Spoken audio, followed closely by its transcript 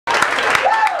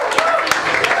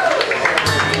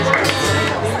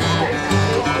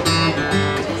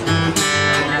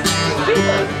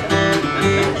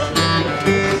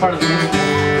part of the music.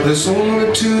 There's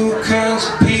only two kinds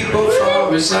of people,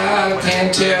 far as I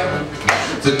can tell: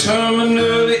 the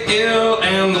terminally ill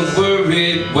and the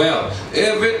worried well.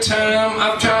 Every time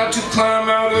I've tried to climb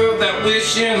out of that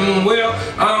wishing well,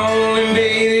 I only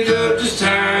made it up just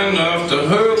high enough to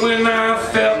hurt when I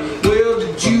fell. Well,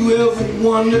 did you ever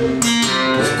wonder?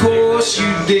 Of course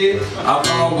you did. I've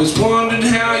always wondered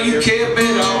how you kept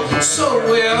it all so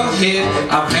well hid.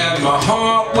 I've had my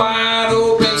heart wide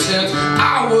open since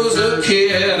I was a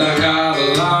kid. I got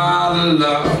a lot of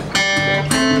love,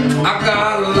 I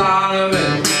got a lot of it.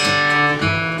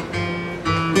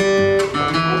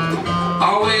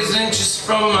 Always inches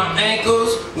from my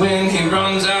ankles when he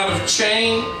runs out of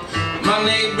chain. My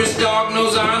neighbor's dog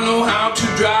knows I know how to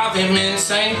drive him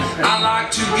insane. I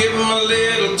like to give him a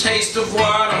little taste of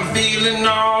what I'm feeling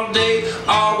all day.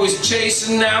 Always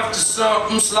chasing after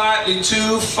something slightly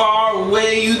too far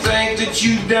away. You think that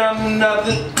you've done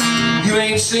nothing, you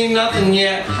ain't seen nothing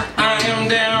yet. I am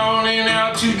down and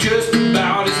out to just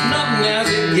about as nothing as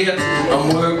it gets. I'm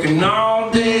working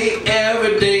all day,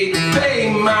 every day, to pay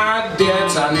my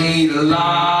debts. I need a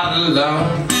lot of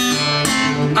love,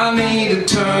 I need a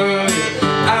turn.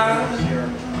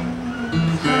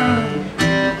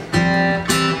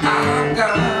 I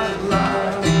got a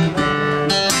lot of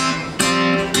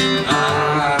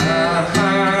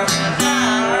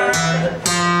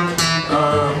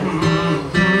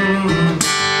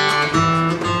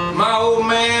My old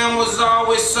man was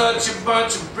always such a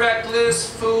bunch of reckless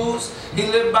fools. He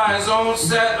lived by his own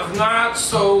set of not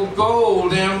so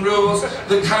golden rules.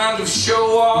 The kind of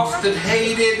show-off that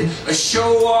hated a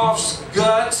show-off's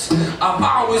guts. I've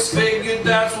always figured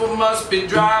that's what must be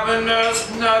driving us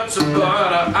nuts.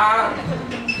 But I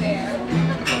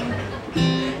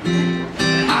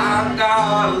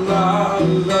got a lot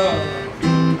of love,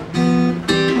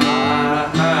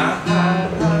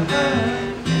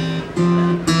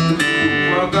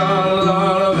 I got a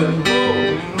lot of it.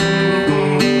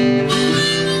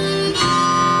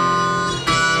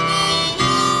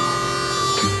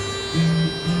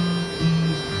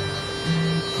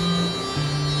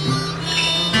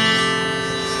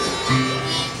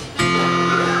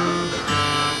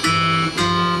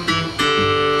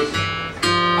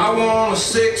 I want a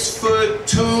 6-foot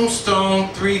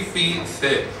tombstone 3 feet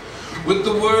thick, with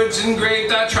the words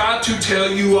engraved. I tried to tell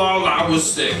you all I was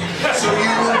sick, so you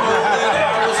will know that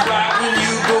I was right when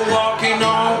you go walking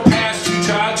on past. You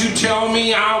tried to tell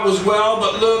me I was well,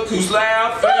 but look who's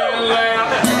laughing,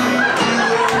 laughing.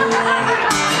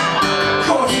 Of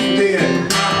course you did.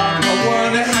 I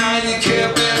wonder how you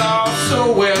kept it all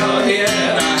so well hid.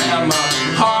 I had my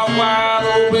heart wide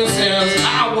open since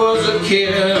I was a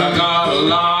kid. I got a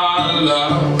lot of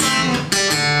love,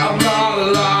 I've got a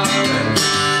lot of it.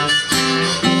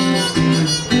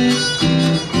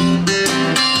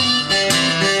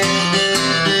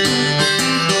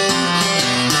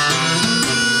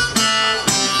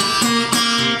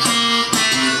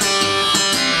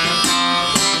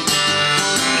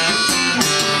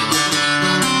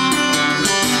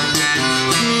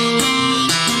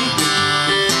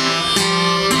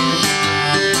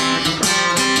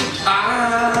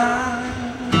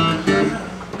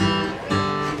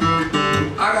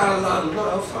 I got a lot of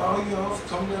love for all y'all for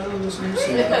coming down and listening to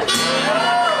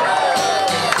me.